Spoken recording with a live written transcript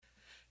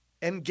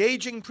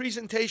engaging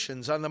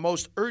presentations on the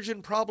most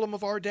urgent problem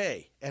of our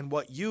day and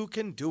what you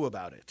can do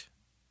about it.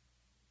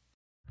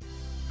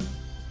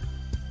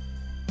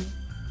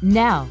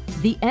 Now,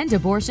 the End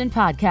Abortion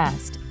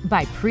Podcast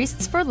by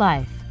Priests for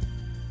Life.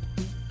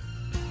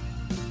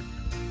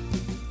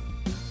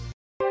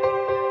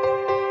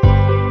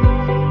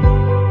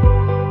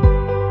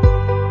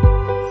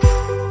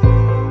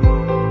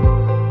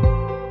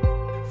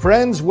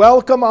 Friends,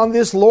 welcome on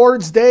this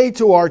Lord's Day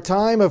to our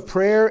time of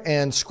prayer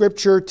and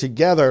scripture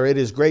together. It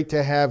is great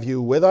to have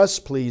you with us.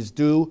 Please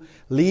do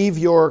leave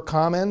your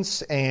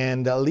comments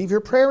and leave your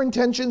prayer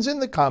intentions in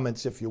the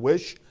comments if you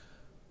wish.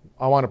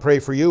 I want to pray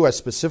for you as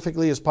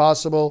specifically as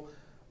possible.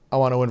 I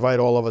want to invite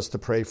all of us to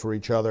pray for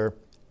each other.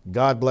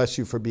 God bless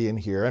you for being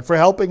here and for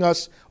helping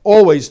us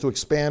always to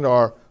expand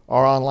our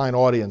online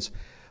audience.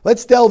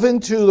 Let's delve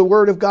into the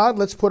Word of God.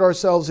 Let's put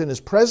ourselves in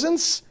His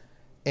presence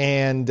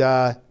and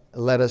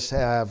let us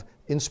have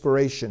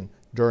inspiration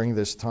during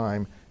this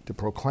time to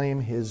proclaim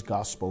His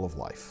gospel of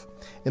life.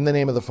 In the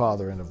name of the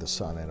Father, and of the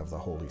Son, and of the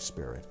Holy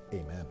Spirit.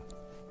 Amen.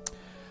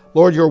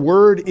 Lord, your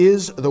word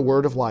is the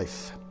word of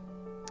life.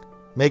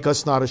 Make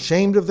us not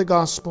ashamed of the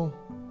gospel.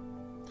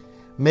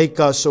 Make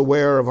us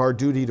aware of our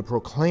duty to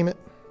proclaim it.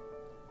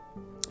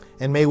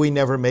 And may we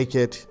never make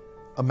it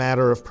a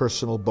matter of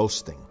personal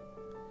boasting.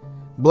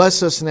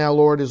 Bless us now,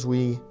 Lord, as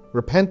we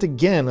repent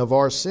again of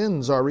our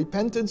sins. Our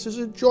repentance is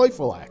a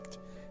joyful act.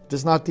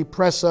 Does not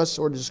depress us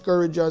or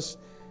discourage us.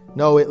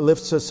 No, it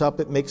lifts us up.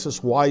 It makes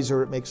us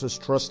wiser. It makes us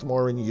trust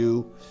more in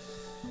you.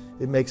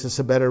 It makes us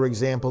a better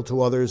example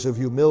to others of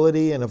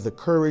humility and of the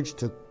courage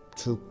to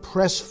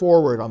press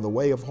forward on the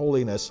way of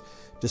holiness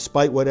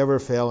despite whatever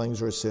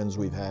failings or sins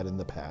we've had in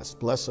the past.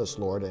 Bless us,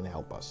 Lord, and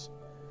help us.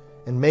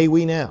 And may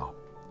we now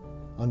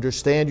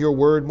understand your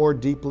word more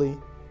deeply,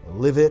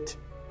 live it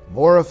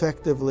more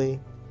effectively,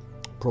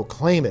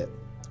 proclaim it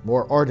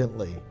more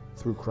ardently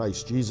through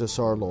Christ Jesus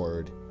our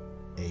Lord.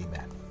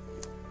 Amen.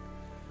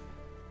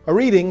 A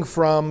reading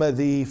from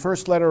the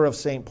first letter of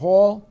St.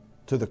 Paul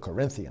to the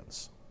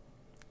Corinthians.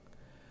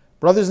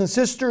 Brothers and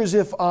sisters,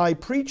 if I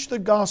preach the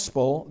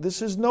gospel,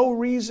 this is no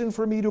reason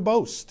for me to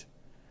boast,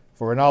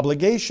 for an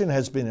obligation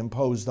has been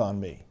imposed on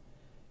me,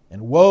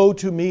 and woe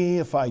to me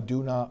if I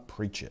do not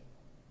preach it.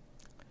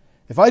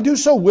 If I do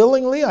so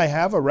willingly, I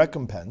have a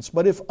recompense,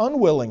 but if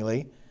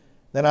unwillingly,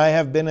 then I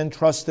have been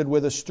entrusted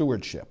with a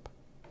stewardship.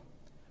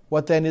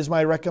 What then is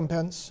my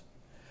recompense?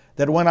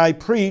 That when I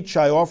preach,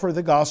 I offer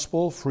the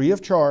gospel free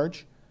of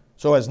charge,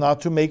 so as not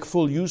to make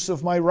full use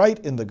of my right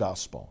in the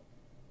gospel.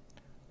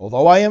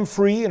 Although I am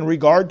free in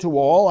regard to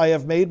all, I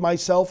have made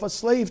myself a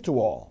slave to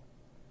all,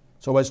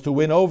 so as to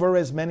win over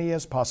as many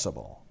as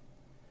possible.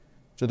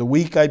 To the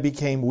weak I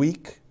became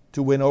weak,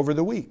 to win over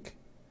the weak.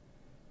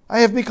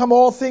 I have become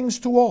all things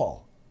to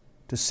all,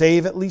 to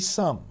save at least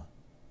some.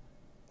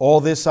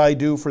 All this I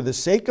do for the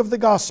sake of the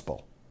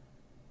gospel,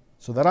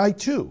 so that I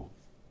too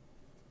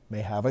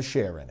may have a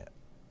share in it.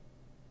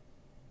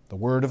 The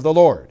word of the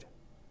Lord.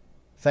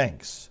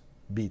 Thanks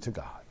be to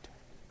God.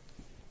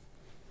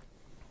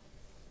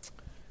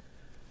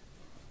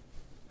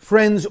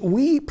 Friends,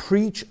 we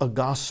preach a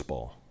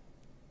gospel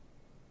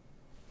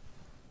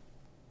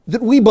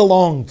that we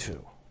belong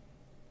to.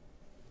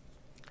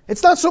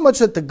 It's not so much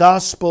that the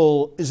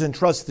gospel is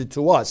entrusted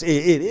to us.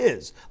 It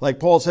is. Like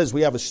Paul says,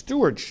 we have a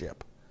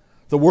stewardship.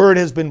 The word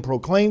has been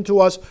proclaimed to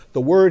us.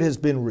 The word has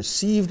been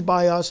received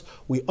by us.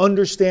 We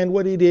understand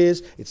what it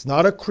is. It's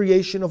not a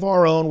creation of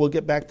our own. We'll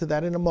get back to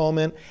that in a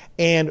moment.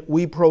 And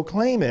we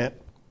proclaim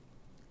it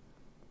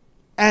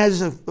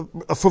as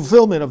a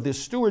fulfillment of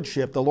this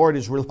stewardship. The Lord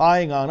is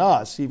relying on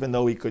us, even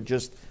though He could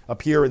just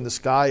appear in the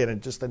sky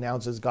and just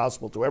announce His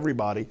gospel to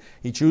everybody.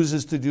 He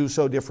chooses to do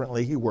so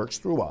differently. He works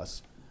through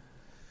us.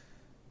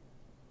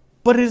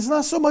 But it is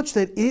not so much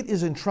that it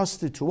is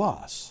entrusted to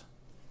us.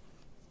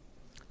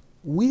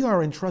 We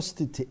are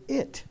entrusted to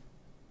it.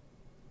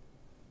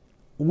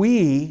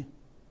 We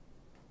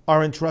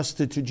are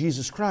entrusted to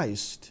Jesus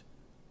Christ,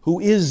 who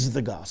is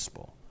the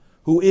gospel,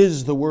 who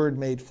is the Word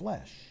made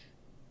flesh.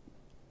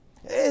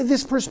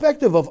 This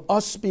perspective of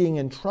us being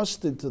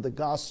entrusted to the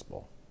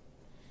gospel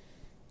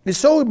is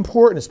so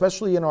important,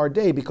 especially in our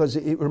day, because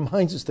it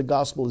reminds us the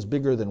gospel is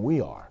bigger than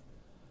we are.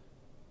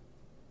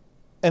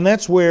 And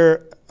that's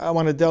where I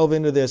want to delve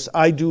into this.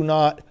 I do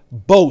not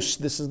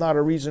boast. This is not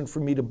a reason for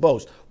me to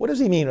boast. What does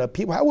he mean?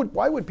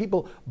 Why would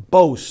people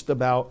boast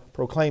about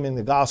proclaiming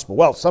the gospel?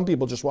 Well, some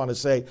people just want to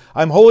say,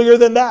 I'm holier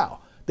than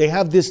thou. They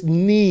have this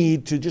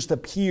need to just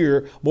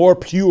appear more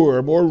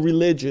pure, more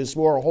religious,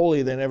 more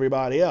holy than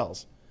everybody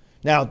else.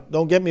 Now,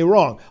 don't get me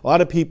wrong. A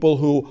lot of people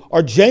who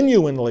are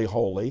genuinely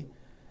holy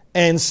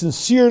and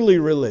sincerely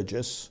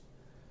religious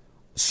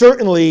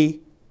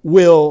certainly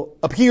will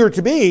appear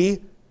to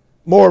be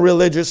more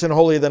religious and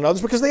holy than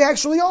others because they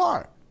actually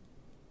are.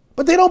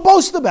 But they don't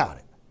boast about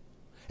it.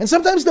 And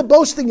sometimes the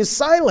boasting is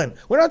silent.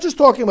 We're not just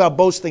talking about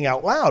boasting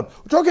out loud.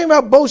 We're talking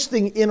about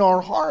boasting in our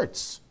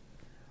hearts.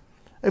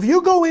 If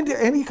you go into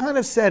any kind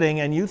of setting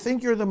and you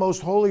think you're the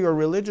most holy or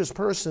religious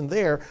person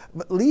there,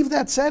 leave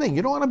that setting.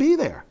 You don't want to be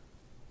there.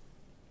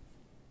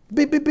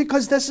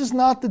 Because this is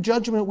not the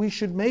judgment we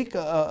should make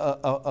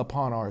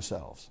upon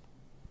ourselves.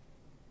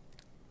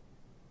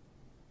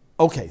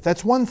 Okay,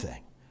 that's one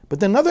thing.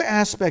 But another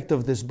aspect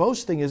of this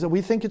boasting is that we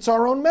think it's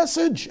our own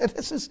message. And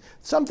this is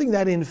something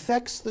that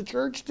infects the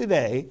church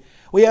today.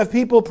 We have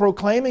people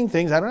proclaiming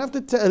things. I don't have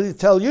to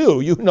tell you,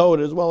 you know it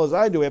as well as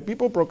I do. We have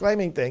people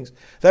proclaiming things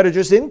that are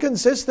just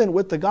inconsistent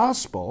with the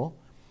gospel,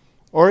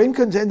 and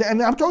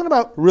I'm talking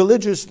about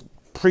religious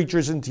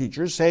preachers and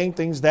teachers saying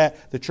things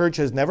that the church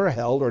has never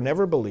held or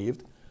never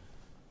believed.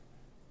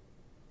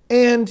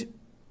 And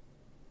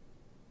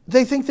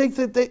they think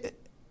that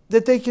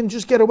they can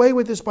just get away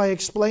with this by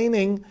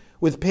explaining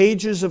with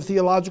pages of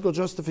theological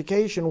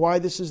justification why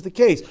this is the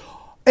case.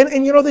 And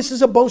this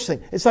is a boasting.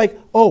 It's like,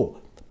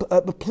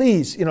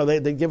 please,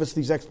 they give us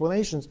these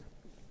explanations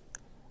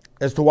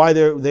as to why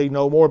they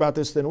know more about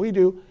this than we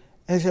do.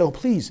 And they say,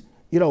 please,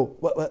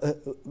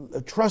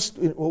 trust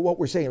in what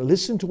we're saying.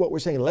 Listen to what we're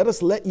saying. Let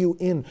us let you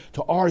in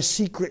to our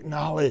secret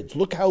knowledge.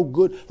 Look how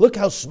good, look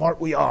how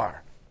smart we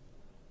are.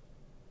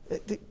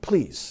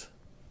 Please,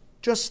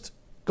 just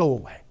go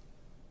away.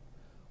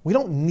 We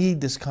don't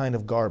need this kind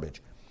of garbage.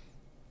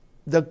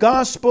 The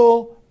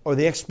gospel or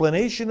the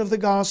explanation of the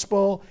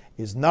gospel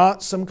is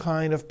not some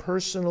kind of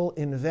personal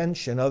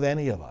invention of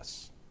any of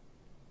us.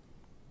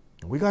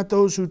 We got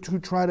those who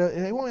try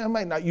to, I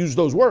might not use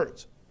those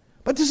words,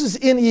 but this is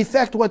in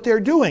effect what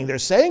they're doing. They're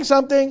saying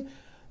something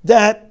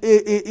that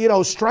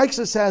strikes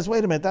us as,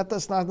 wait a minute,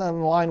 that's not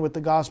in line with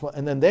the gospel.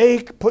 And then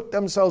they put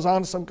themselves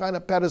on some kind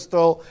of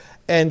pedestal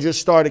and just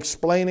start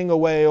explaining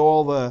away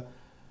all the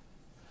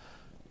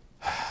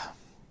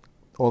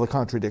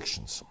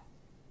contradictions.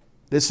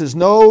 This is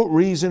no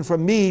reason for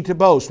me to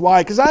boast.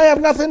 Why? Because I have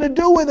nothing to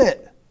do with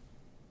it.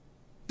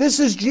 This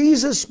is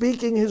Jesus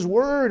speaking his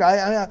word.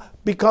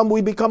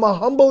 We become a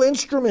humble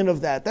instrument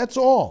of that. That's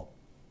all.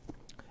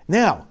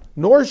 Now,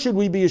 nor should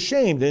we be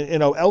ashamed.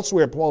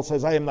 Elsewhere Paul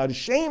says, I am not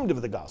ashamed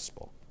of the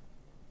gospel.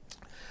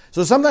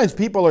 So sometimes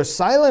people are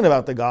silent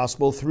about the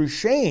gospel through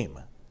shame.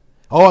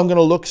 Oh, I'm going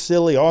to look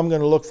silly. Oh, I'm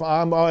going to look...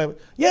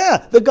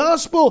 Yeah, the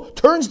gospel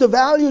turns the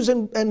values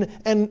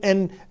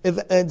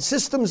and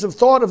systems of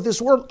thought of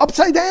this world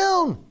upside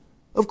down.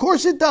 Of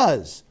course it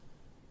does.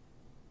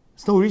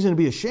 There's no reason to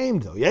be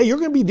ashamed, though. Yeah, you're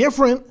going to be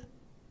different.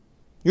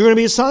 You're going to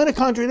be a sign of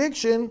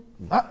contradiction.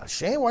 Not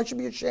ashamed? Why should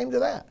you be ashamed of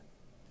that?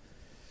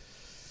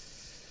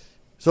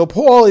 So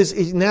Paul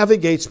he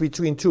navigates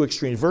between two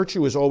extremes.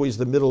 Virtue is always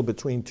the middle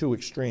between two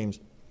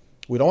extremes.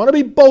 We don't want to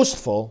be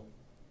boastful.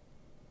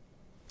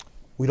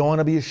 We don't want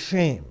to be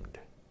ashamed.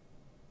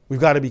 We've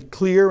got to be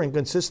clear and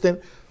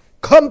consistent.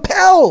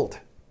 Compelled.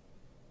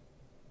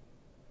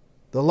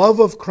 The love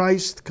of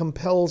Christ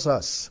compels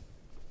us,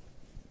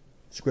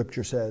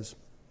 Scripture says.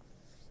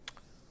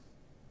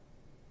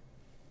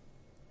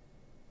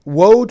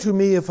 Woe to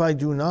me if I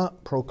do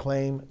not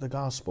proclaim the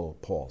gospel,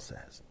 Paul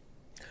says.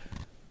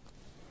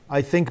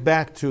 I think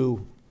back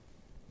to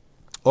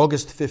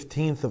August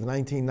 15th of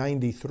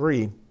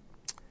 1993,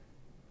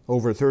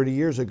 over 30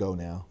 years ago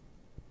now.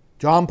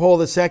 John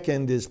Paul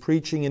II is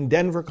preaching in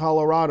Denver,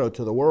 Colorado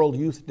to the World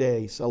Youth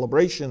Day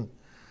celebration.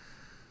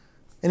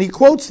 And he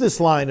quotes this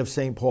line of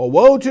St. Paul,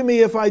 "Woe to me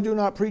if I do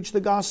not preach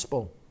the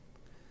gospel."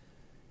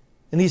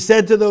 And he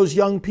said to those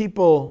young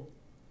people,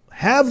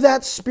 have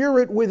that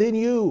spirit within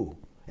you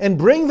and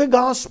bring the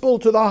gospel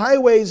to the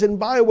highways and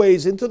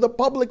byways, into the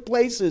public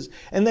places.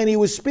 And then he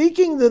was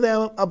speaking to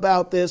them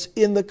about this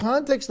in the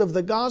context of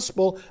the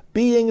gospel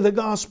being the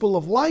gospel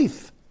of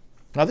life.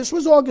 Now, this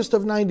was August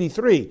of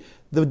 93.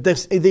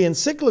 The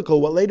encyclical,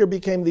 what later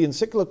became the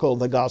encyclical,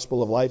 The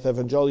Gospel of Life,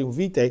 Evangelium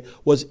Vitae,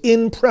 was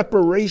in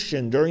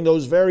preparation during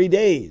those very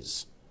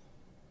days.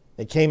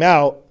 It came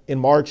out in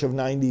March of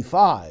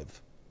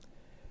 95.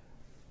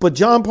 But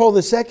John Paul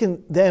II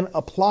then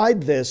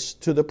applied this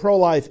to the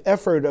pro-life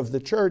effort of the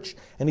church,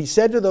 and he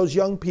said to those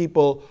young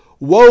people,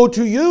 woe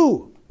to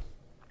you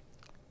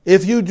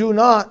if you do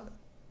not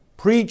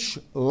preach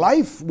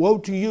life. Woe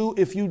to you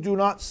if you do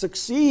not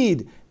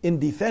succeed in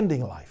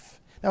defending life.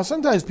 Now,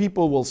 sometimes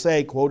people will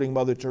say, quoting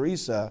Mother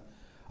Teresa,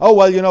 oh,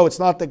 well, it's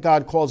not that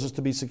God calls us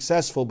to be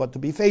successful, but to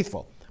be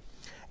faithful.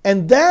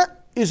 And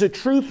that is a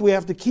truth we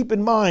have to keep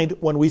in mind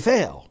when we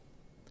fail.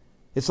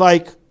 It's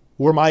like,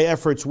 were my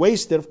efforts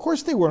wasted? Of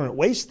course they weren't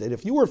wasted.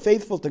 If you were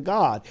faithful to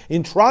God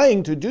in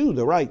trying to do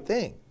the right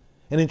thing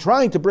and in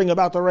trying to bring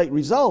about the right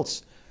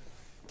results,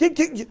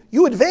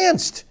 you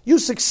advanced. You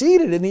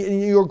succeeded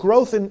in your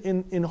growth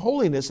in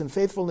holiness and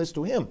faithfulness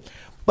to Him.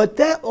 But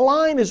that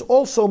line is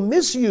also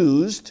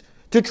misused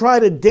to try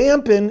to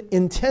dampen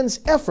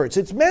intense efforts.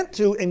 It's meant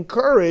to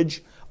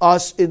encourage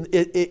us,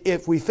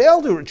 if we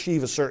fail to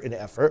achieve a certain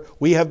effort,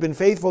 we have been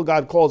faithful,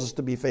 God calls us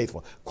to be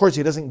faithful. Of course,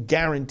 He doesn't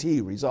guarantee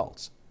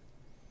results.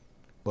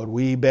 But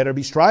we better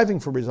be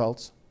striving for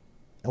results.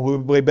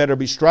 And we better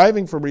be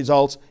striving for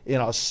results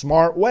in a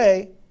smart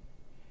way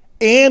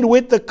and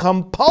with the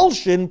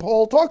compulsion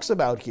Paul talks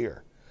about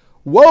here.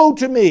 Woe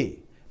to me.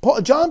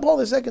 John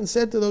Paul II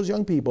said to those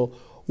young people,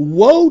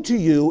 woe to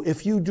you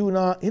if you do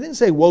not, he didn't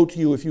say woe to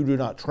you if you do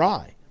not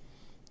try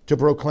to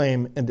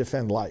proclaim and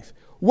defend life.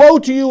 Woe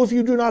to you if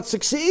you do not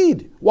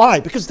succeed. Why?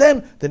 Because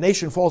then the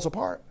nation falls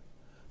apart.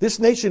 This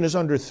nation is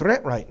under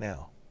threat right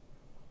now.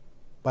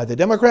 By the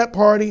Democrat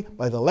Party,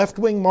 by the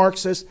left-wing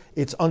Marxists,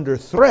 it's under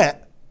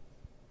threat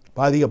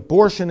by the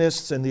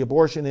abortionists and the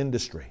abortion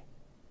industry,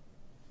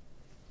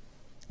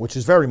 which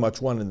is very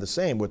much one and the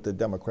same with the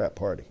Democrat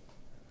Party.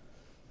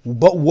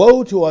 But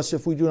woe to us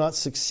if we do not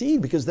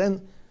succeed, because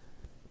then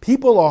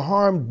people are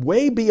harmed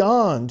way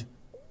beyond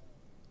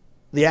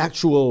the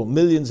actual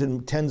millions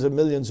and tens of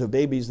millions of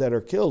babies that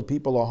are killed.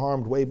 People are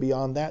harmed way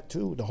beyond that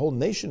too. The whole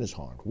nation is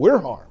harmed. We're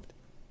harmed.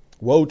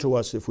 Woe to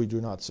us if we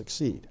do not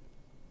succeed.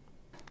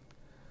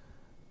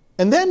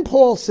 And then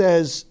Paul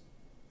says,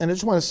 and I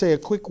just want to say a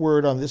quick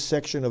word on this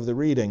section of the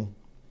reading,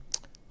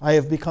 I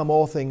have become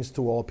all things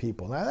to all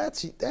people. Now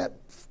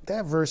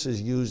that verse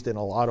is used in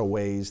a lot of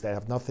ways that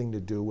have nothing to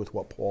do with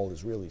what Paul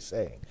is really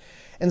saying.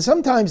 And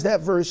sometimes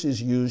that verse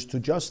is used to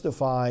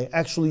justify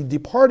actually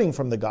departing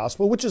from the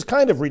gospel, which is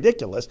kind of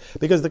ridiculous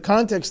because the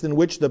context in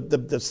which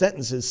the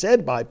sentence is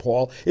said by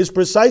Paul is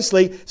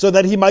precisely so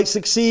that he might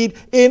succeed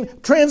in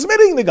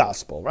transmitting the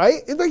gospel,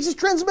 right? He's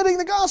transmitting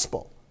the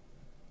gospel.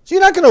 So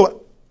you're not going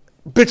to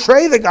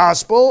betray the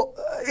gospel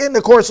in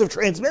the course of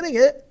transmitting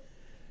it.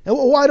 And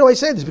why do I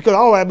say this? Because,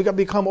 I've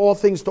become all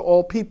things to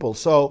all people.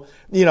 So,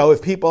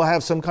 if people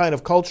have some kind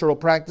of cultural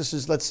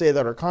practices, let's say,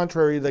 that are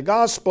contrary to the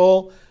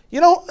gospel,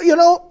 you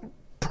don't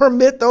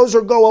permit those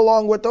or go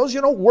along with those. You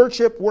don't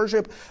worship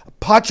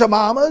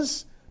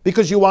Pachamamas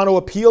because you want to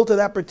appeal to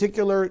that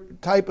particular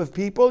type of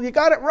people. You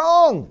got it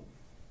wrong.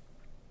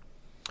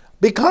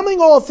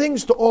 Becoming all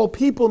things to all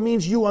people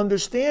means you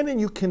understand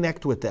and you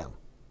connect with them.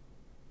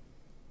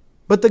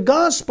 But the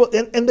gospel,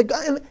 and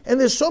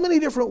there's so many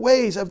different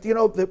ways of,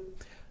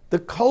 the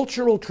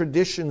cultural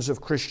traditions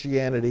of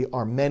Christianity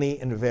are many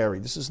and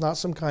varied. This is not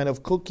some kind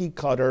of cookie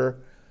cutter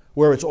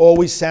where it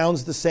always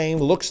sounds the same,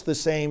 looks the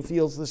same,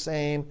 feels the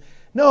same.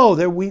 No,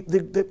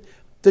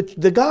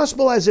 the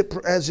gospel as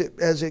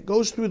it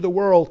goes through the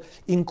world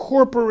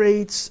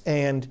incorporates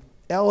and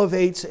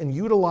elevates and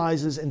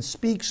utilizes and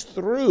speaks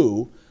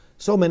through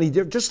so many,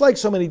 just like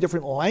so many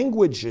different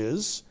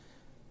languages.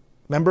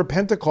 Remember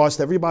Pentecost,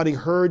 everybody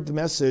heard the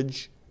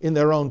message in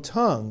their own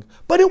tongue,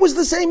 but it was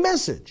the same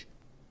message.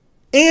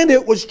 And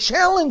it was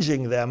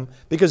challenging them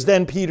because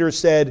then Peter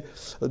said,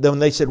 when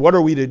they said, what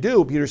are we to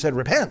do? Peter said,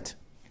 repent.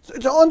 So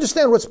to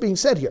understand what's being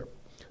said here,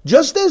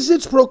 just as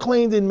it's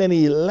proclaimed in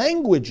many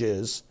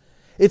languages,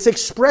 it's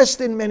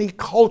expressed in many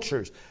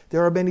cultures.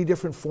 There are many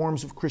different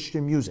forms of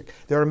Christian music.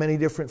 There are many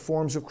different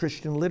forms of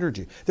Christian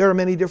liturgy. There are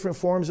many different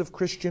forms of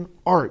Christian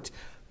art.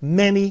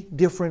 Many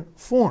different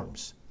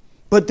forms.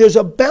 But there's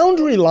a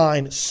boundary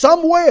line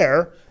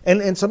somewhere,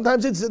 and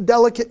sometimes it's a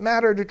delicate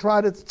matter to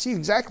try to see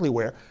exactly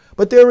where,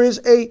 but there is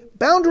a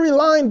boundary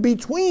line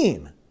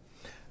between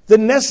the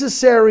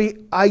necessary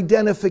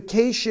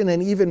identification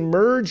and even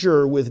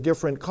merger with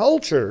different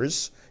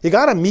cultures. You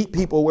got to meet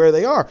people where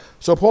they are.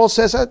 So Paul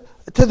says,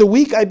 to the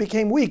weak I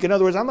became weak. In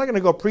other words, I'm not going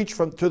to go preach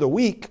to the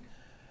weak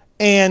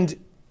and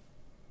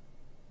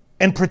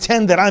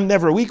pretend that I'm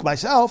never weak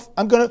myself.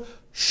 I'm going to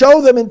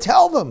show them and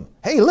tell them,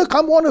 hey, look,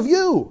 I'm one of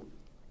you.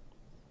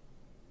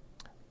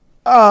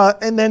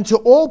 And then to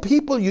all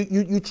people,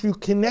 you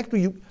connect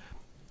with you.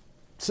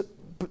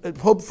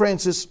 Pope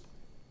Francis,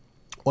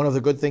 one of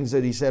the good things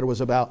that he said was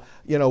about,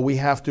 we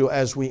have to,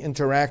 as we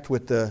interact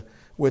with the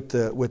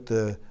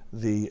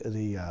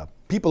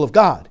people of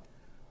God,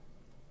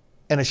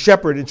 and a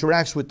shepherd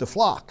interacts with the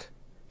flock,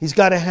 he's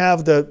got to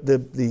have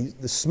the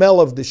smell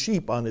of the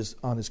sheep on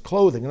his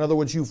clothing. In other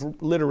words,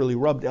 you've literally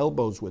rubbed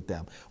elbows with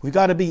them. We've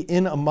got to be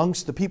in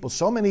amongst the people.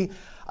 So many,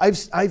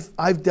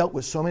 I've dealt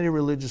with so many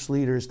religious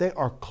leaders. They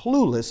are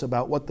clueless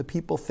about what the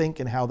people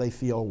think and how they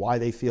feel, why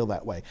they feel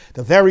that way.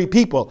 The very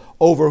people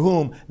over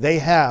whom they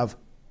have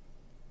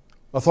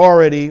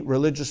authority,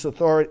 religious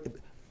authority,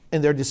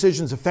 and their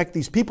decisions affect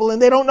these people, and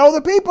they don't know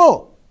the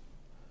people.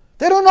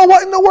 They don't know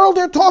what in the world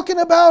they're talking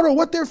about or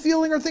what they're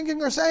feeling or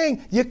thinking or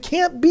saying. You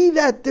can't be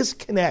that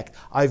disconnect.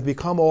 I've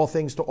become all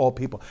things to all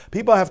people.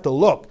 People have to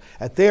look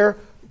at their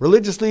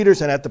religious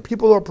leaders and at the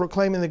people who are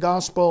proclaiming the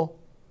gospel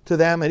to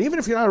them. And even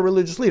if you're not a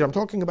religious leader, I'm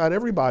talking about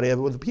everybody,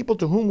 with the people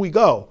to whom we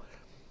go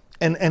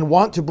and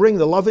want to bring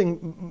the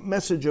loving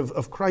message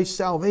of Christ's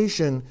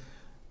salvation,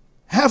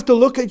 have to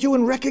look at you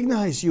and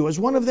recognize you as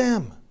one of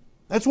them.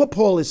 That's what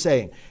Paul is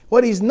saying.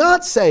 What he's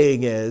not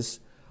saying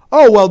is,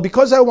 oh, well,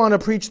 because I want to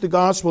preach the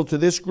gospel to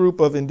this group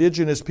of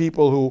indigenous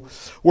people who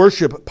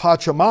worship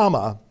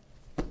Pachamama,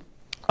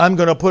 I'm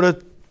going to put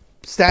a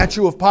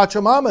statue of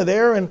Pachamama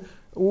there and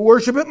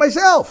worship it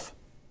myself.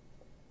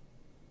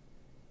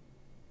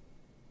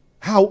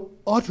 How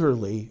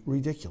utterly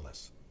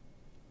ridiculous.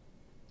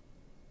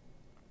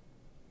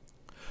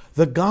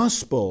 The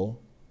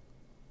gospel,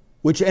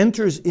 which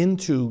enters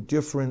into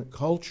different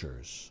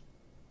cultures,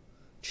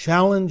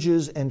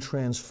 challenges and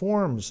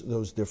transforms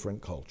those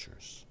different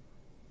cultures.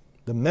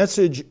 The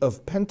message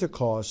of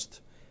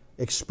Pentecost,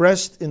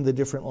 expressed in the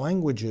different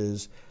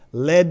languages,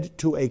 led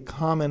to a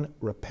common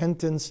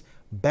repentance,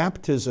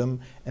 baptism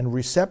and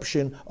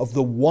reception of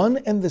the one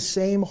and the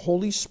same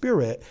Holy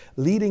Spirit,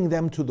 leading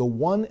them to the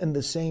one and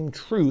the same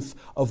truth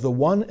of the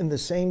one and the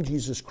same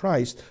Jesus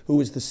Christ,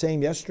 who is the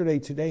same yesterday,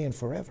 today, and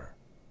forever.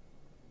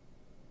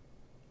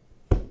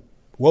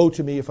 Woe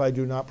to me if I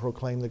do not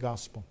proclaim the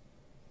gospel.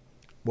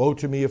 Woe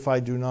to me if I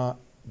do not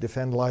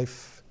defend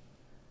life.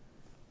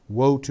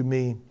 Woe to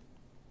me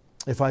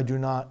if I do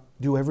not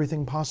do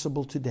everything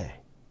possible today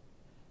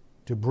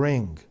to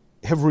bring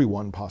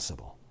everyone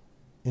possible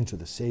into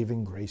the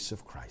saving grace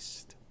of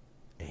Christ.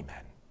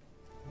 Amen.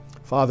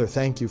 Father,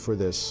 thank you for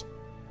this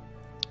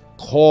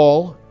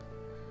call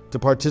to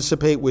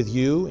participate with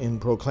you in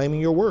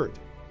proclaiming your word.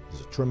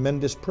 It's a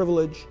tremendous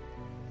privilege.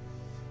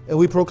 And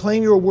we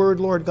proclaim your word,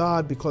 Lord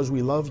God, because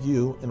we love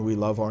you and we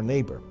love our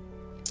neighbor.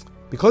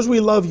 Because we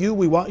love you,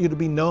 we want you to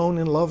be known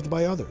and loved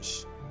by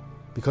others.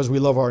 Because we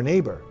love our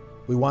neighbor,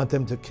 we want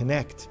them to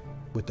connect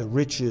with the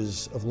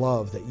riches of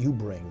love that you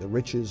bring, the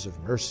riches of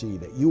mercy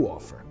that you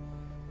offer.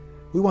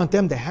 We want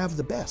them to have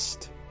the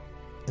best,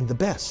 and the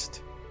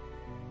best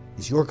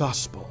is your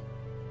gospel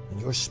and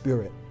your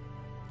spirit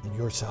and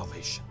your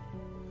salvation.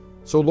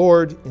 So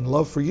Lord, in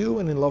love for you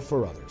and in love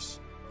for others,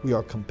 we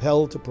are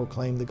compelled to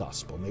proclaim the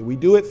gospel. May we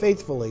do it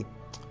faithfully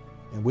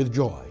and with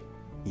joy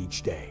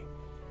each day.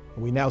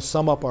 And we now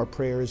sum up our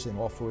prayers in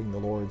offering the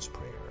Lord's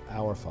Prayer.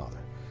 Our Father,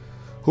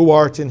 who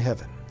art in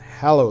heaven,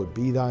 hallowed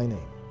be thy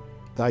name.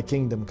 Thy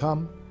kingdom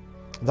come,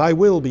 thy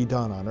will be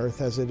done on earth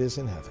as it is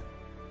in heaven.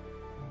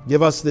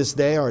 Give us this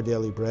day our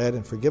daily bread,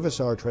 and forgive us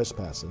our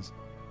trespasses,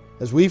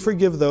 as we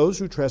forgive those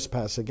who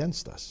trespass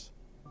against us.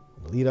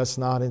 And lead us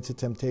not into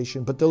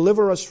temptation, but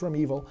deliver us from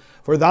evil.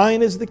 For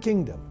thine is the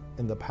kingdom,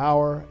 and the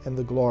power, and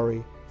the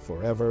glory,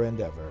 forever and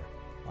ever.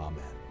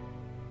 Amen.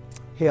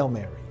 Hail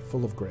Mary,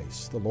 full of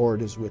grace, the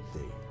Lord is with thee.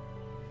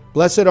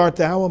 Blessed art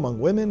thou among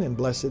women, and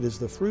blessed is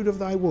the fruit of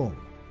thy womb,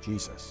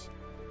 Jesus.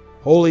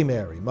 Holy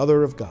Mary,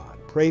 Mother of God,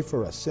 pray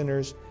for us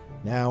sinners,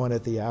 now and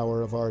at the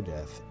hour of our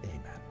death.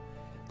 Amen.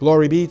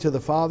 Glory be to the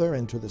Father,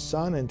 and to the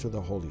Son, and to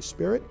the Holy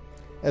Spirit,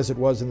 as it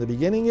was in the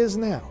beginning, is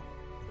now,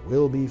 and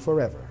will be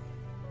forever.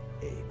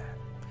 Amen.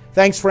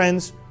 Thanks,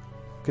 friends.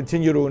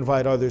 Continue to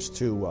invite others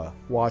to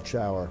watch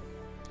our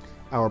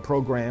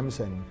programs.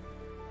 And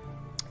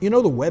you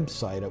know, the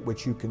website at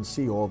which you can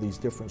see all these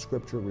different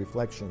scripture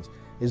reflections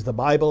is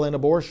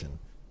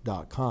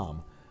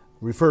thebibleandabortion.com.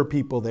 Refer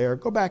people there.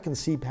 Go back and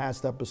see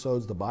past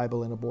episodes,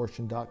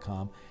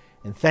 thebibleandabortion.com.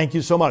 And thank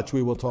you so much.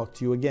 We will talk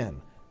to you again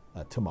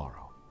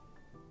tomorrow.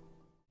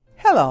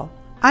 Hello,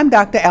 I'm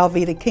Dr.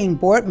 Alveda King,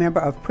 board member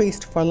of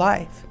Priest for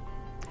Life.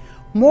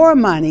 More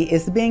money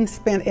is being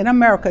spent in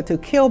America to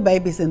kill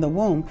babies in the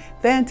womb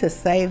than to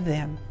save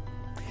them.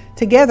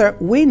 Together,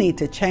 we need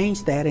to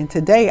change that, and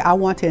today I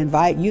want to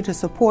invite you to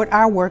support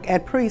our work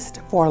at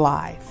Priest for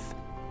Life.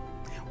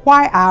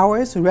 Why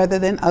ours rather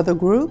than other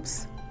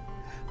groups?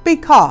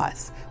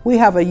 Because we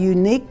have a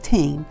unique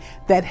team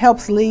that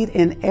helps lead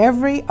in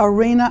every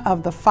arena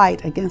of the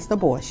fight against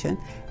abortion,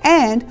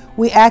 and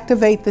we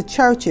activate the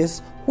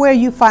churches where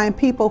you find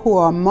people who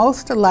are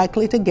most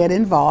likely to get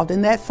involved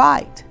in that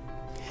fight.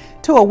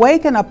 To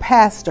awaken a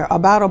pastor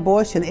about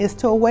abortion is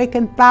to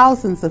awaken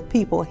thousands of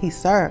people he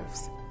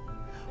serves.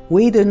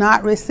 We do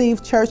not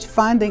receive church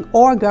funding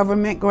or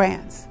government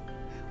grants.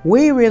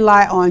 We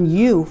rely on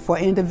you for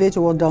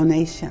individual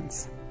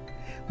donations.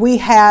 We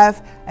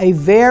have a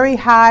very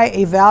high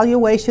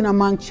evaluation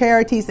among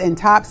charities and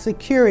top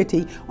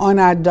security on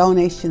our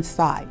donation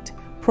site,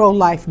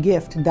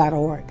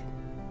 prolifegift.org.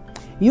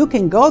 You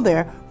can go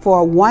there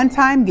for a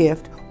one-time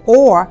gift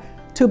or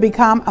to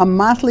become a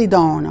monthly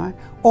donor,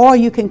 or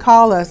you can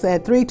call us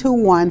at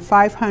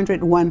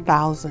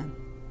 321-500-1000.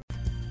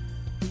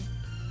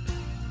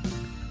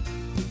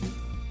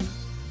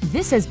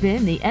 This has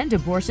been the End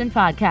Abortion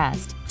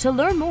Podcast. To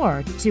learn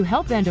more, to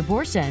help end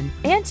abortion,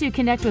 and to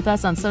connect with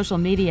us on social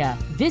media,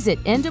 visit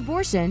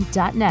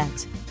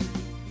endabortion.net.